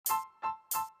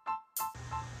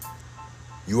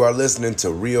You are listening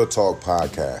to Real Talk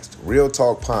Podcast. Real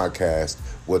Talk Podcast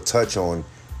will touch on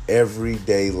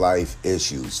everyday life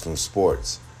issues from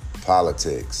sports,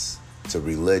 politics, to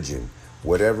religion,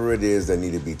 whatever it is that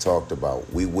need to be talked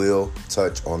about. We will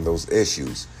touch on those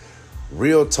issues.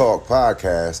 Real Talk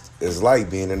Podcast is like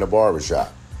being in the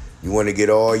barbershop. You want to get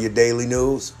all your daily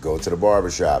news? Go to the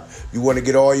barbershop. You want to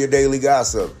get all your daily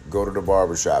gossip? Go to the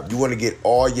barbershop. You want to get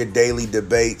all your daily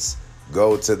debates?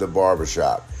 Go to the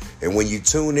barbershop. And when you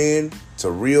tune in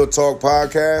to Real Talk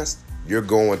Podcast, you're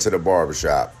going to the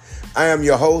barbershop. I am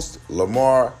your host,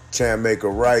 Lamar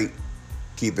Champmaker Wright.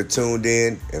 Keep it tuned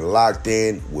in and locked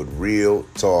in with Real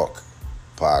Talk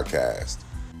Podcast.